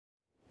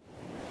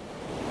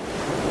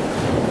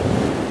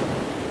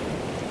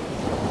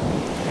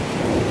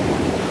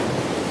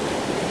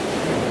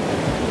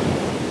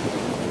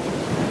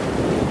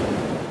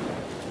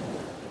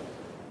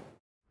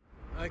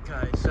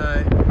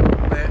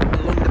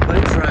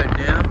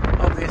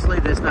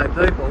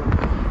people,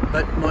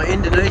 but my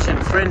Indonesian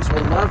friends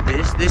will love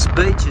this. This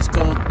beach is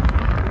called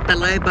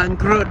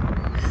Bangkok.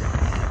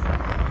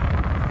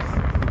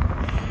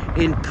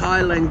 In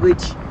Thai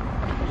language,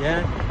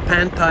 yeah,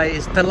 pantai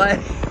is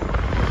Talay.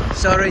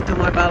 Sorry to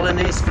my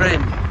Balinese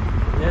friend.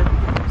 Yeah.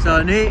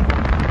 So ni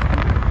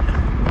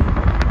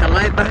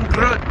Talay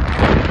Bangkok.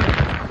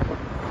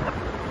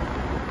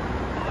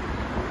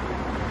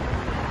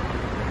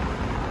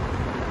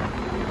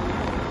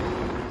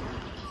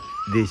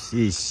 This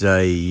is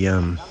a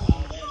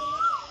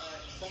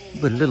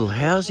little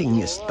housing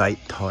estate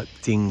type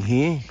thing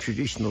here,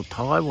 traditional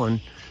Thai one.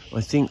 I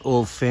think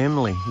all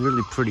family,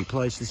 really pretty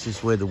place. This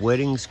is where the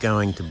wedding's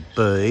going to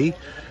be,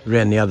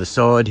 around the other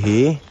side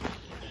here.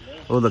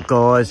 All the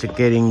guys are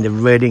getting the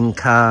wedding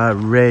car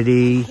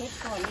ready.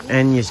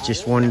 Anya's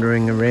just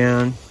wandering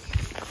around.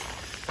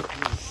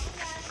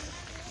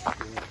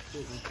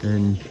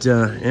 And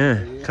yeah,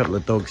 a couple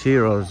of dogs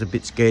here. I was a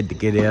bit scared to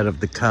get out of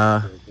the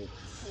car.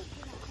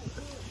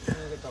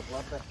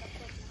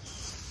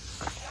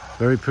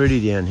 Very pretty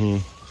down here,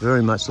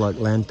 very much like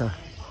Lanta.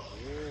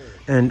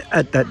 And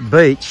at that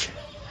beach,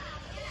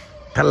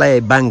 Talay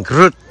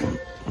Bangkok,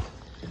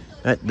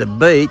 at the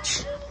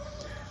beach,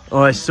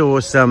 I saw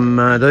some,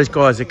 those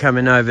guys are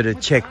coming over to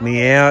check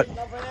me out.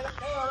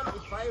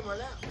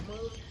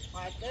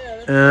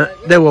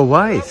 There were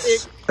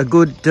waves, a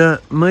good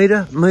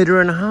metre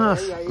and a half.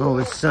 I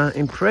was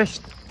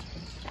impressed.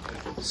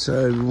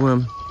 So,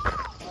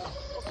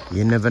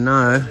 you never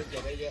know,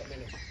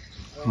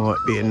 might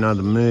be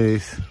another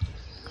move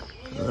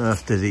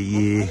after the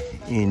year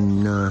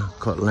in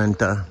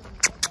Lanta.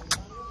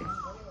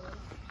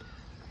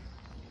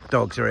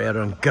 Dogs are out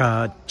on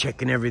guard,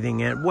 checking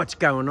everything out. What's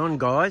going on,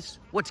 guys?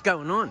 What's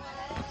going on?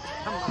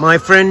 My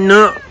friend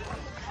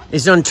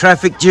is on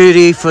traffic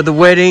duty for the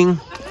wedding.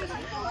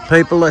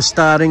 People are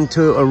starting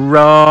to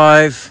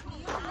arrive.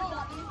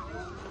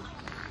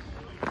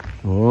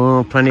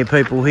 Oh, plenty of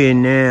people here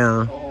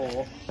now.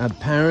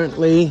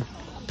 Apparently,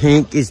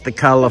 pink is the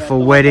colour for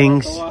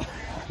weddings.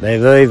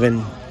 They've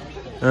even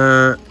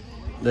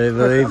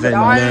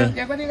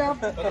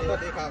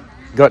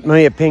got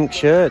me a pink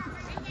shirt.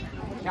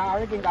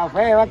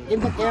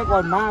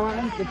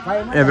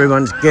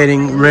 Everyone's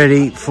getting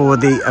ready for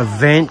the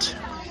event.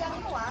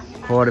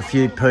 Quite a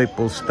few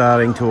people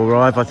starting to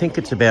arrive. I think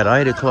it's about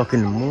 8 o'clock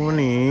in the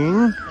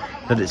morning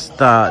that it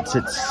starts.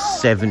 It's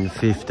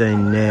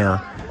 7:15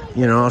 now.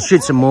 You know, I'll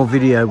shoot some more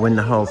video when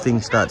the whole thing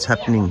starts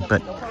happening,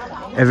 but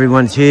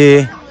everyone's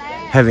here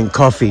having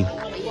coffee.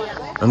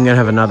 I'm gonna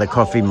have another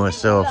coffee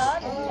myself.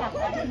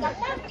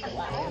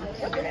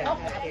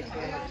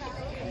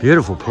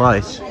 Beautiful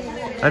place,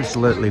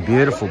 absolutely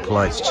beautiful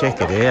place.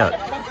 Check it out.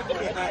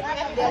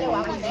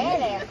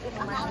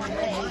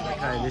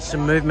 Okay, there's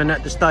some movement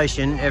at the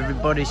station.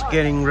 Everybody's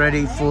getting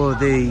ready for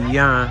the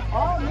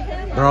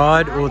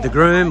bride or the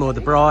groom, or the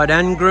bride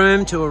and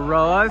groom to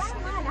arrive.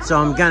 So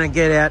I'm gonna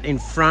get out in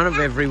front of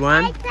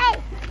everyone.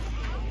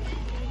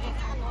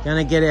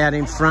 Gonna get out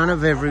in front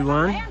of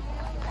everyone,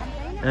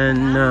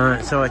 and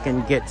so I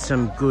can get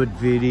some good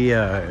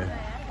video.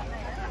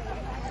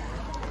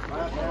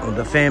 All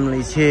the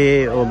family's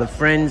here, all the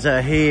friends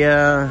are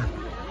here.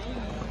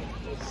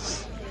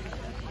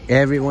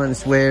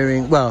 Everyone's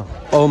wearing, well,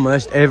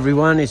 almost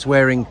everyone is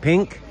wearing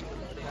pink.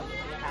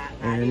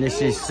 And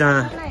this is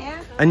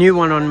a new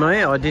one on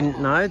me. I didn't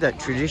know that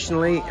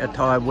traditionally a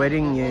Thai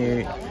wedding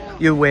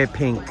you wear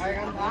pink.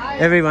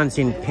 Everyone's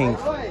in pink.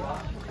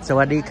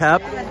 Sawadee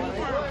Krap.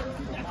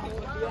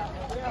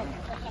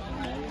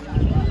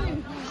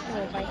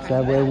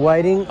 So we're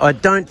waiting. I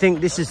don't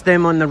think this is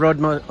them on the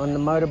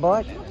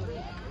motorbike.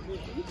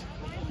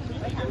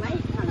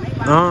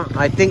 Oh,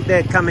 I think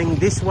they're coming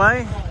this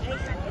way.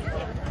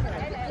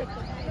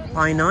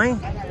 By nine?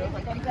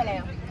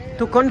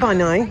 ทุกคนไป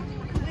ไหน?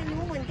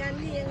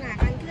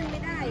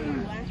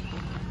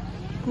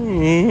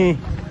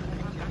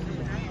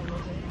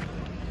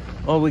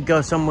 Oh, we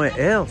go somewhere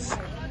else.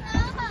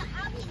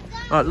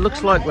 Oh, it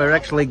looks like we're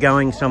actually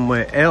going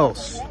somewhere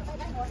else.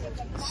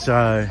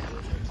 So,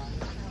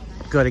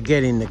 got to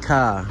get in the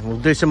car.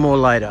 We'll do some more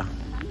later.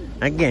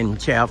 Again,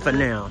 ciao for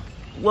now.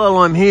 Well,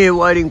 I'm here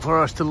waiting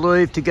for us to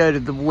leave to go to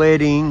the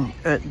wedding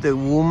at the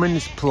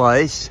woman's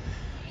place.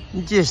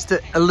 Just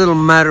a little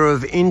matter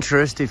of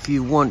interest if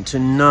you want to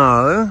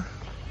know.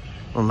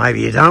 Or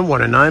maybe you don't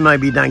want to know,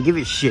 maybe you don't give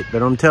a shit,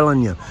 but I'm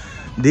telling you.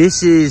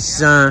 This is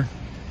the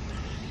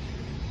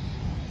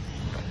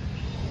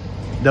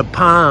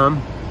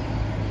palm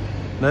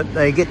that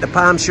they get the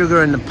palm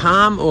sugar and the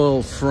palm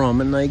oil from,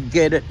 and they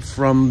get it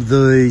from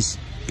these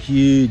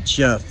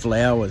huge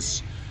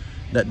flowers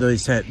that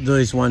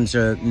these ones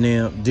are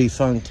now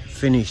defunct,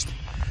 finished,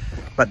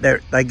 but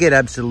they get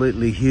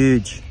absolutely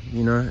huge,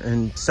 you know,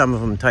 and some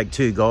of them take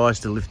 2 guys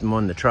to lift them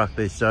on the truck.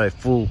 They're so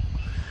full.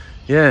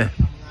 Yeah,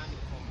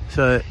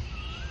 so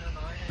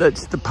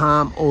that's the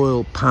palm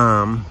oil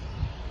palm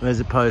as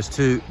opposed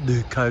to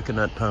the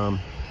coconut palm.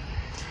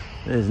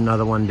 There's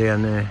another one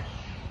down there.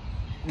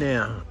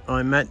 Now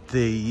I'm at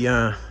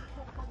the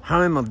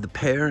home of the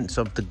parents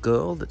of the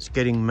girl that's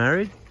getting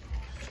married.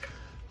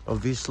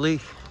 obviously.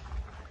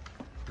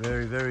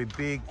 Very, very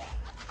big.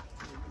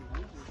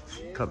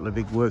 A couple of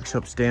big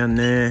workshops down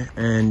there.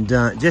 And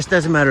just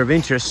as a matter of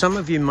interest, some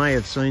of you may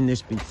have seen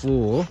this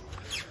before,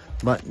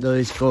 but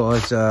these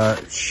guys are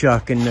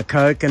shucking the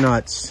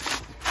coconuts.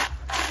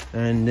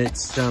 And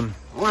it's... Look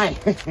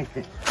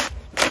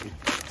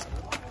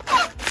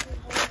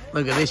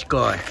at this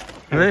guy.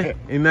 Huh?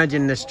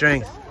 Imagine the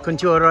strength.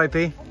 Kunchuarai,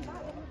 P.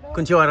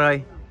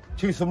 Kunchuarai.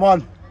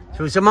 Chusamon.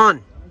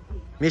 Chusamon.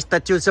 Mr.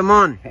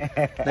 Chusamon.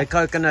 The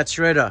coconut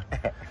shredder.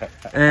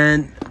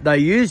 And they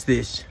use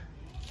this.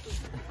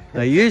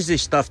 They use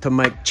this stuff to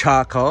make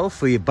charcoal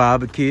for your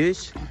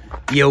barbecues.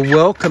 Your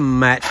welcome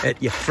mat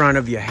at your front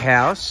of your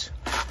house.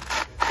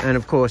 And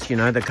of course, you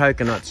know, the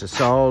coconuts are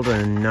sold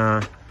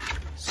and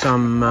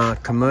some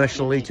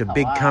commercially to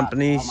big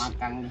companies,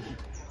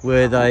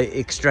 where they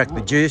extract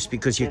the juice,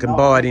 because you can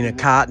buy it in a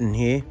carton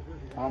here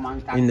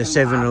in the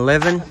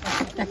 7-Eleven.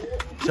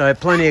 So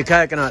plenty of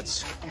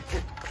coconuts.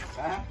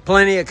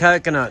 Plenty of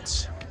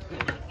coconuts.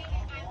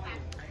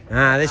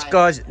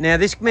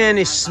 This man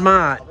is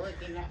smart.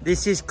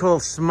 This is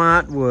called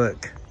smart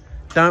work.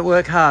 Don't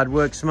work hard,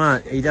 work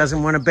smart. He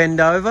doesn't want to bend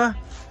over.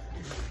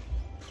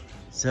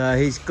 So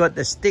he's got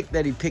the stick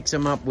that he picks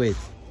them up with.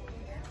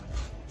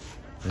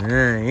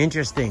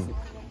 Interesting.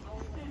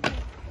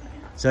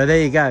 So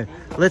there you go.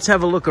 Let's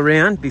have a look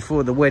around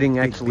before the wedding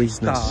actually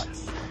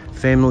starts.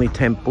 Family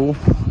temple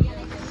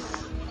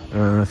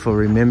for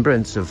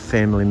remembrance of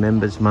family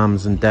members,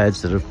 mums and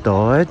dads that have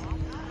died.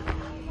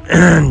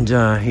 And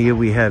here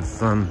we have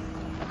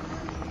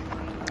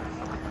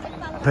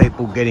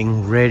people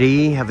getting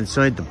ready. Haven't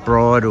seen the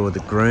bride or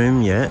the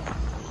groom yet.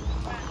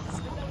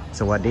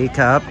 Sawadee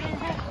Cup.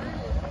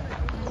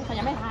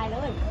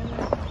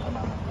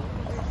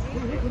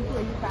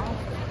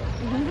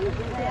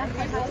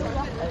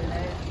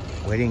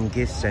 Wedding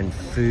gifts and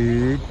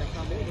food.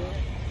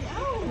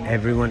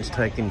 Everyone's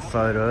taking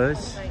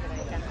photos.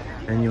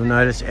 And you'll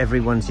notice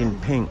everyone's in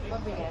pink.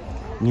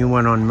 New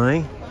one on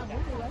me.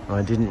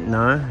 I didn't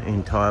know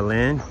in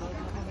Thailand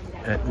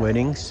at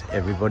weddings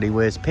everybody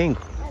wears pink.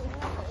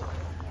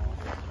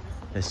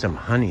 There's some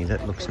honey,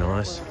 that looks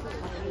nice.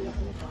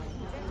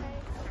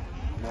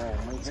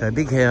 So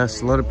big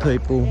house, a lot of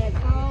people.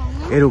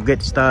 It'll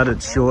get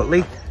started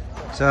shortly.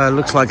 So it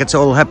looks like it's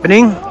all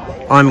happening.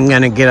 I'm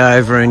going to get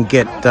over and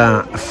get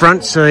a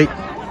front seat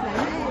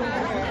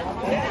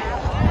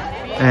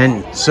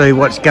and see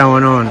what's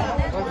going on.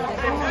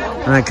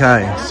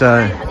 Okay,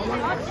 so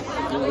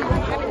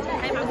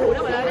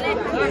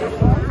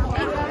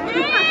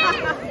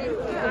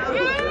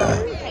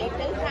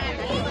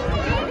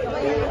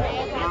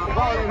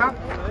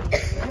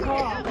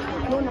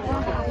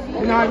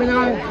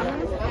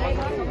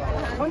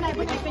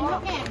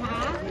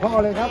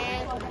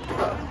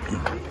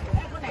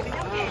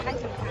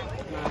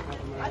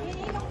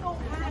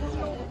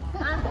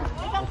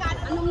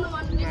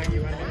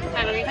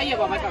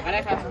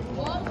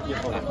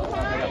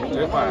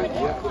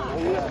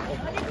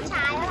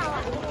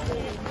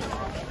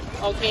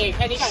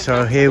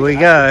so here we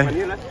go.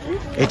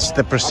 It's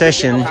the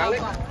procession.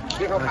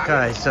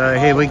 Okay, so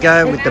here we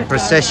go with the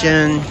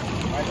procession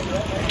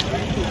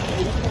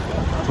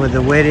for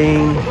the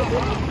wedding.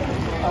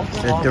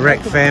 The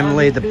direct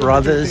family, the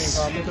brothers.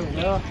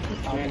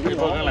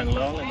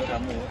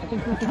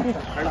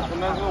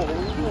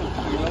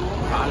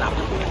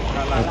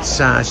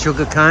 It's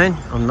sugar cane.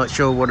 I'm not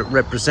sure what it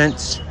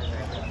represents.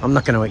 I'm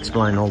not going to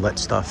explain all that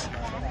stuff.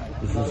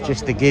 This is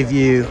just to give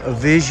you a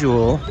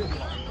visual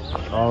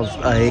of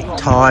a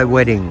Thai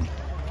wedding.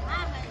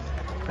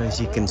 As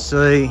you can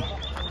see,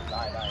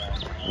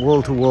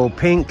 wall-to-wall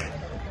pink.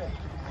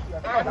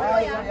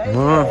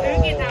 Oh.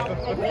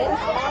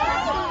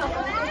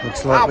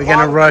 Looks like we're going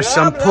to roast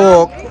some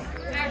pork.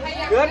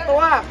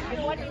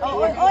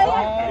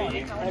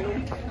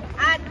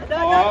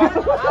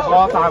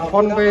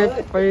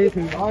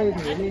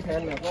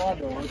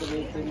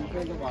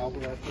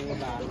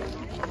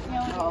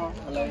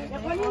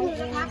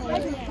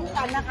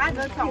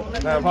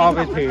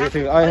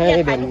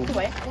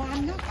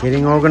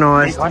 Getting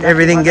organised,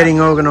 everything getting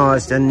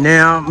organised, and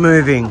now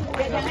moving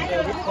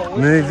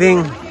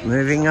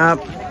up.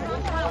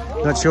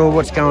 Not sure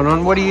what's going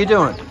on. What are you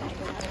doing?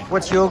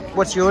 What's your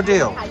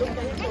deal?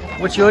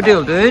 What's your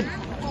deal, dude?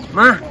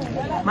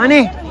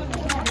 Money?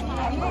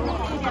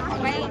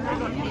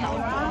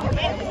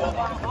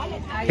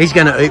 He's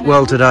going to eat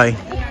well today.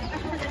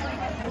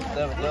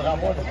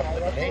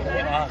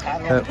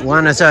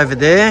 One is over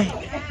there.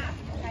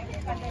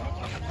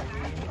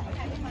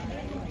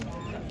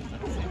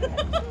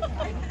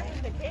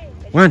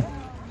 One.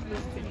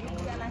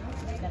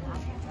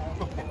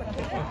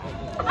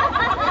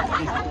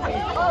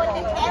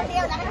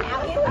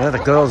 Well, the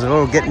girls are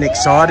all getting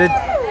excited.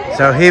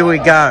 So here we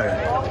go.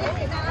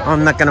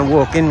 I'm not going to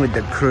walk in with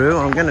the crew.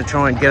 I'm going to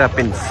try and get up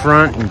in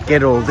front and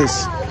get all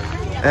this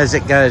as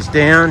it goes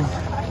down.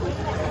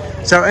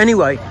 So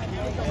anyway,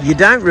 you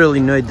don't really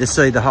need to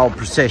see the whole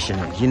procession.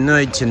 You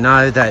need to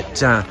know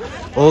that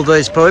all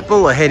these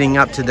people are heading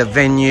up to the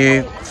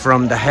venue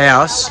from the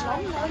house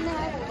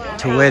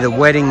to where the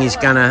wedding is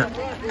going to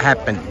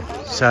happen.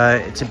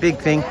 So it's a big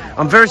thing.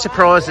 I'm very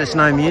surprised there's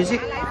no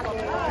music.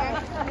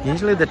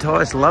 Usually the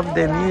Thais love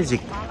their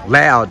music.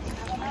 Loud.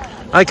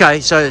 Okay,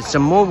 so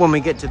some more when we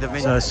get to the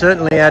venue. So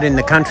certainly out in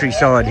the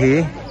countryside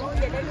here.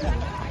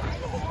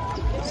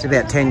 It's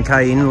about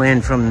 10k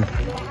inland from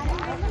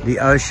the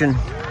ocean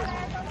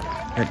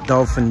at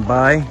Dolphin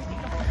Bay.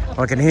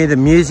 I can hear the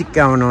music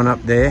going on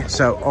up there,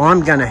 so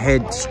I'm going to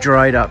head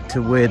straight up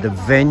to where the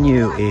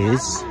venue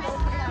is.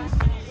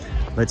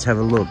 Let's have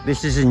a look.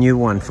 This is a new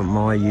one from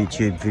my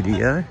YouTube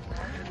video,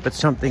 but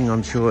something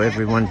I'm sure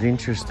everyone's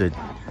interested.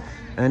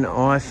 And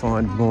I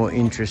find more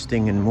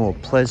interesting and more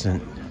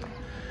pleasant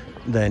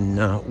than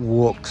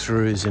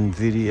walkthroughs and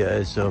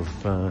videos of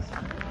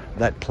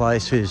that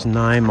place whose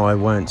name I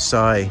won't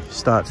say,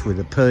 starts with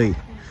a P.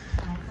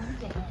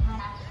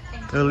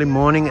 Early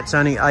morning, it's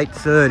only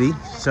 8:30,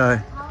 so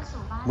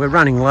we're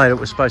running late. It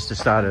was supposed to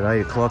start at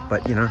 8 o'clock,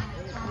 but you know,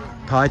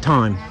 pie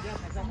time.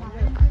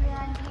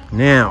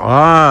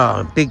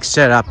 Now, big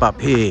setup up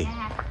here.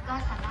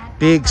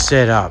 Big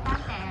setup.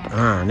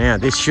 Now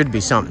this should be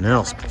something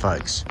else,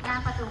 folks.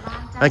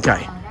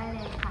 Okay,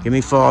 give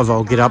me 5,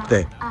 I'll get up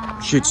there.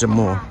 Shoot some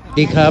more.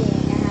 Big hub.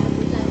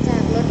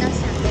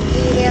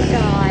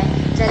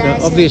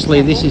 So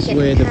obviously this is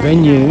where the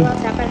venue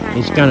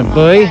is going to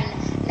be.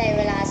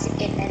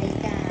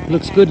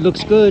 Looks good,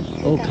 looks good.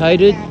 All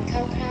catered.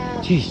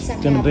 Geez,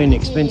 it's going to be an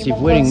expensive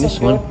wedding, this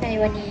one.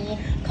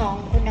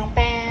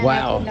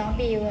 Wow.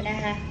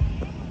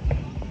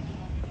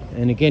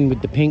 And again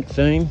with the pink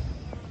theme.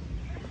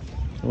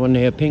 I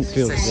wonder how pink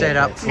feels. It's set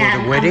up for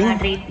the wedding,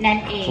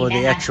 for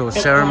the actual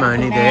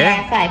ceremony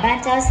there.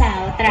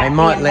 They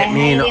might let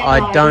me in,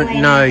 I don't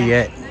know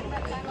yet.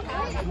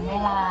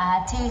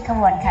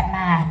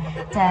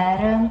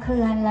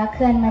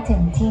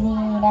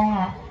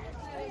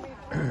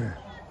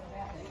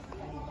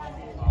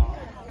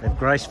 They've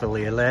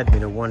gracefully allowed me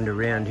to wander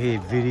around here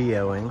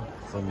videoing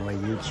for my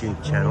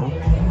YouTube channel.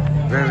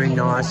 Very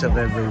nice of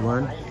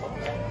everyone.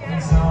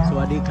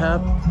 Sawasdee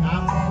Krab.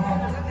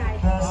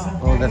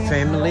 All the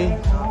family.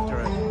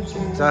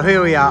 So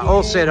here we are,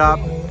 all set up,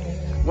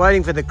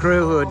 waiting for the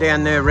crew who are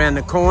down there around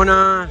the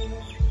corner.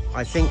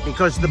 I think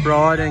because the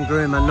bride and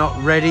groom are not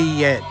ready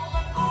yet.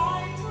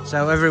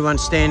 So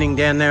everyone's standing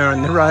down there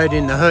on the road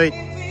in the heat.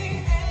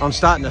 I'm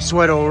starting to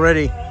sweat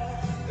already.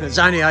 It's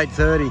only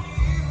 8:30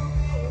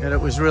 and it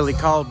was really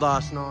cold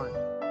last night.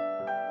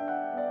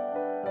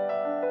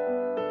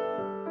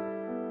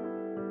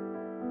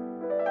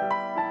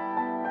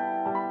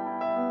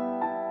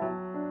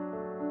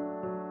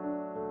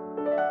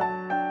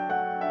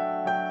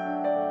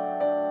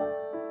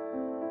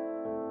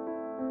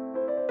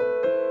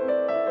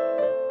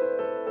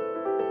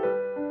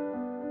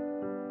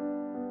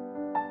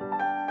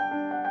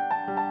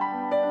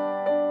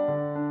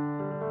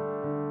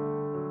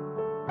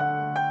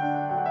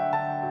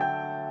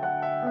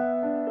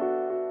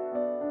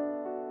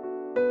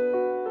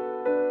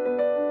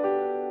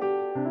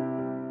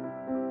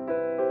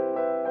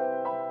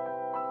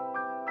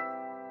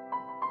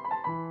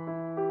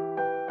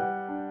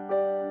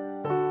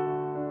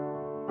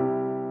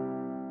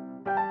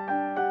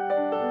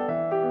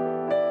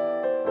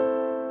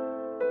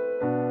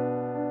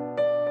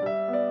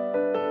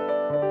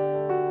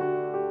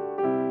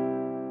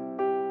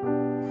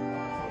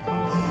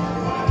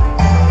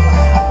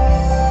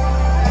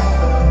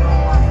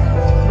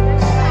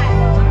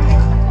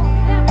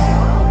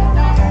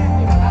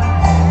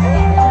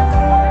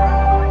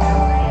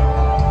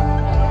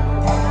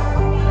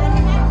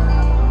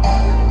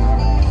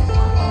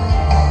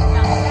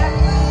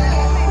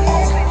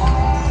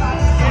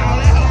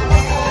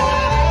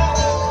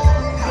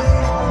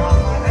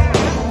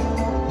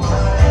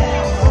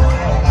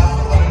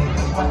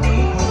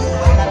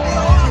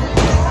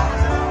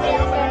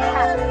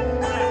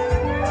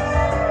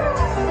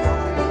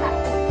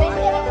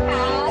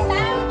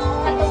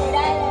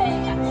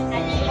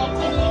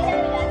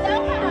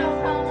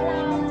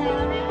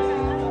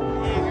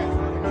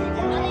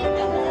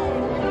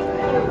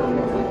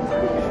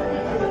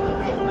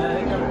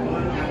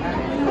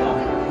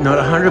 Not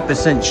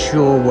 100%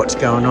 sure what's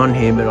going on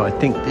here, but I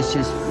think this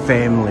is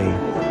family,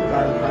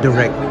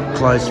 direct,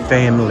 close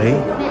family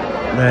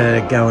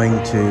that are going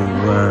to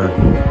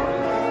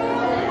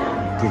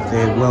give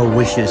their well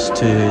wishes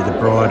to the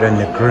bride and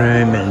the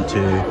groom and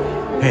to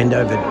hand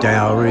over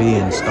dowry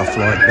and stuff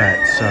like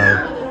that.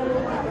 So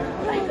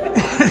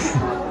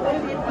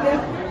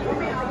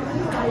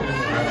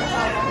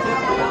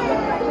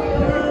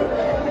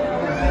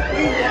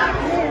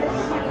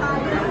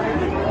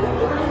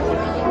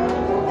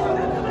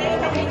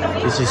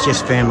this is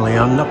just family.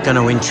 I'm not going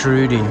to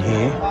intrude in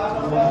here.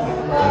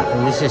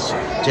 And this is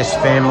just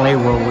family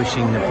well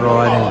wishing the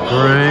bride and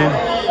groom.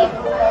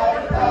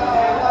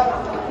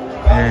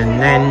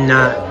 And then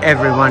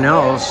everyone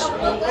else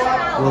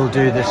will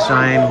do the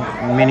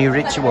same mini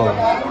ritual.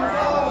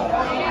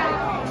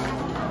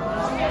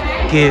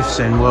 Gifts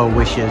and well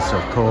wishes,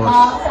 of course.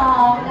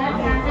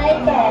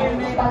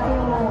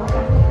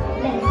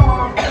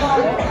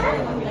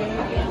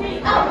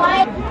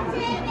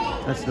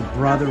 That's the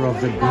brother of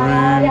the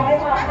groom.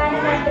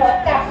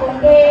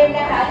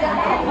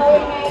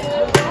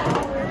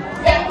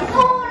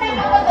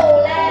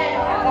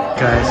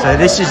 Okay, so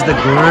this is the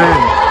groom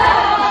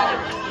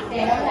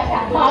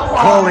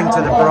calling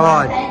to the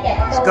bride.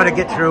 He's got to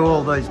get through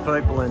all those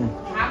people and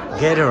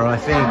get her, I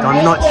think.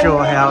 I'm not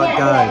sure how it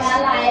goes.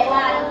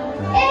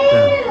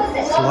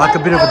 It's like a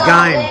bit of a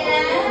game.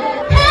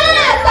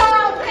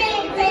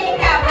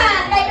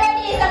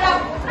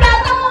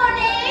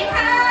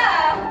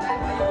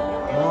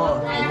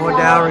 More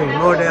dowry,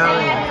 more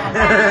dowry.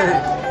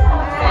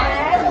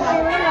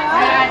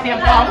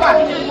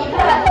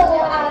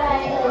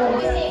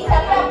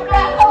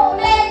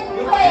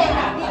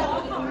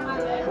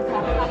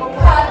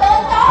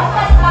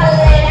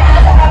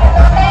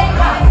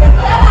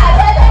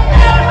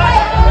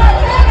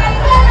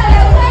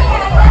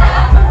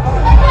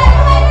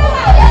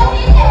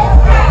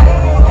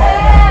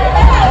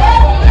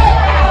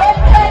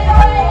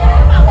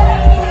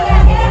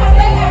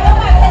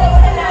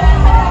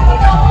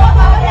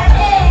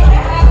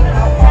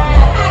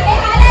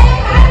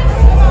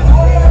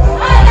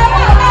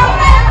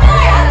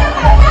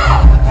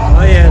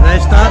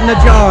 The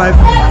jive.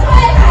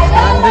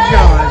 Starting to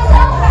jive.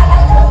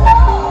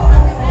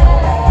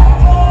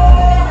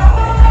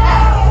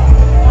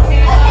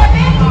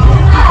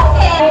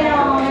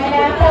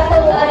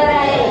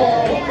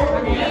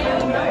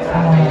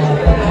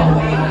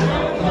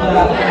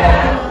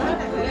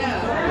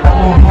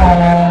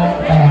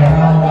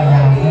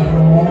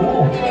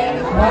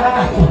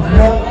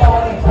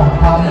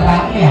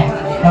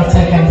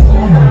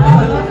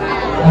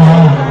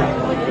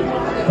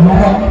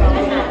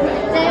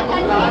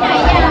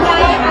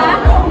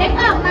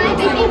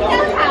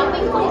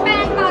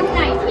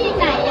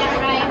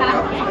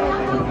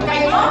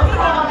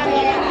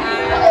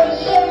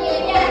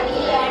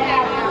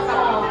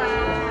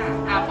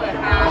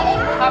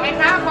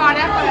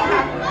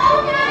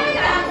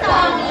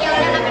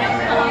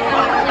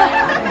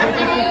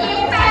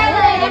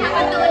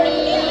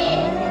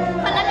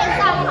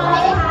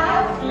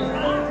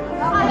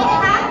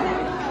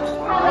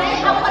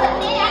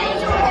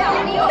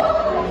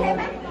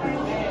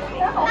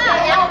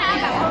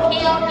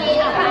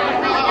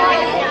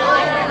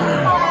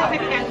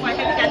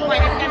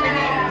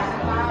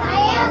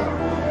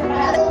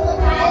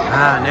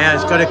 Now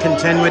he's got to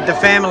contend with the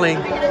family.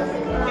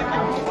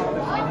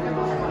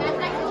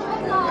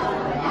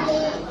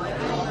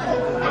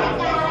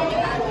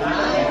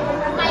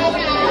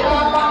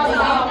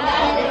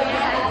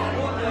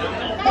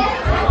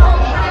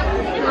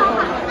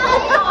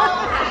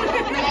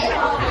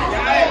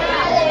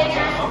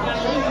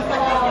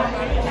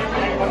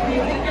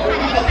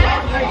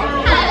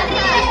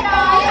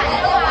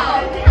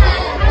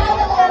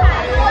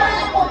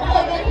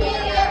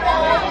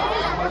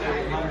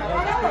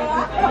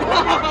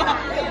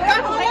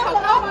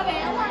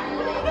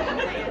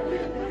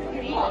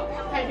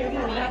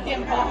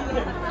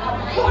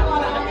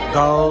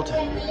 Gold,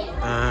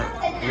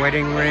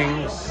 wedding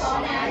rings,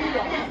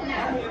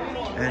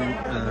 and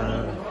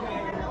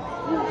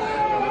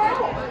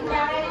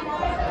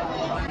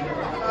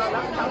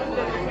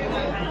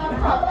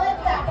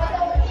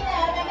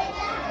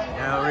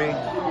dowry,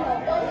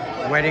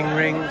 wedding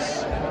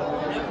rings,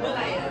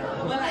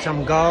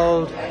 some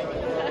gold.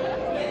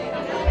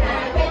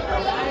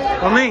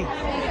 For me.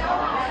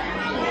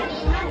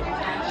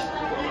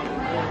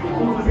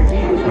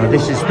 Oh,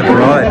 this is the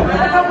bride.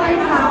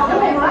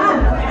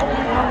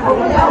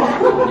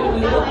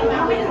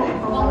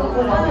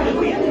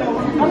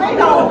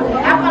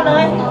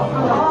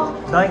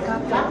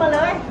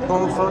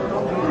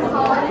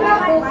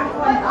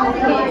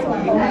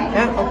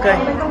 Yeah, okay.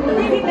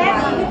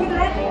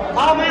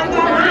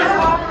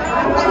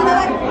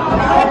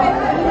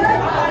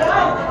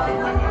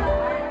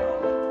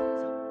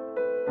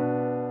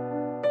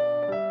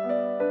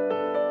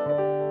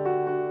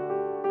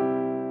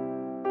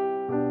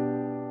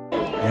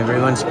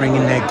 Everyone's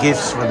bringing their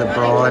gifts for the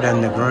bride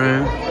and the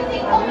groom.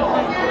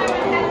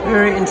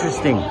 Very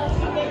interesting.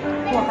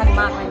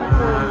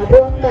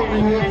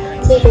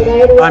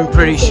 I'm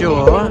pretty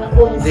sure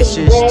this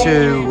is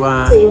to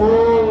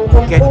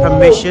get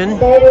permission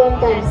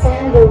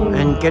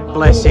and get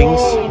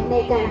blessings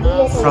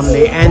from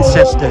the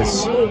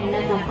ancestors.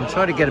 I'll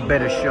try to get a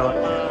better shot.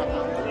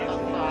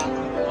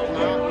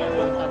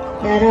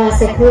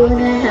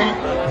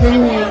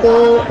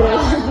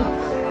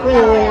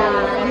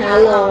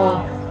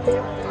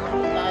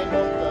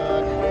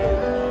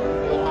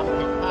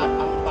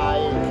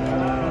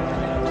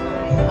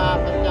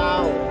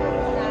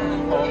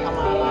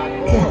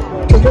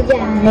ทุกอ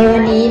ย่างในวั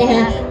นนี้นะค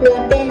ะล้ว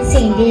นเป็น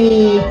สิ่งดี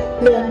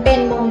ล้วนเป็น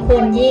มงค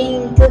ลยิ่ง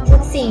ทุ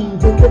กสิ่ง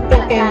ทุกปร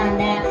ะการ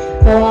นะ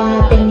เพราะว่า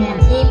เป็นงาน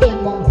ที่เป็น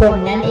มงคล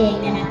นั่นเอง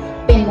นะคะ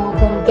เป็นมง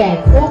คลแก่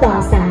คู่บ่าว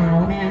สาว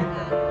นะคะ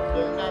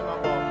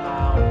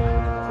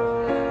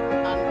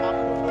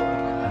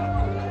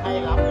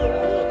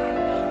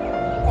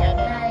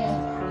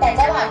แต่เ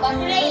จ้าบ่าวก็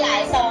ให้หลา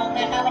ยซองน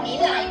ะคะวันนี้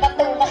หลายประ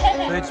ตูมาก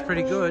It's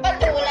pretty good. ประ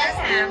ตูละ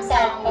3 ซ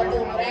องประ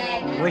ตูแรก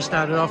We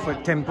started off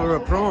with tempura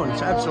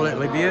prawns,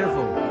 absolutely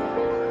beautiful.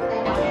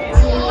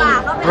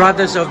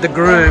 Brothers of the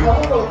groom,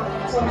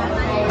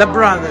 the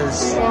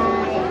brothers,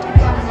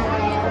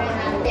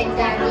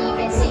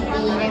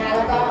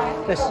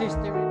 the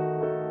sister.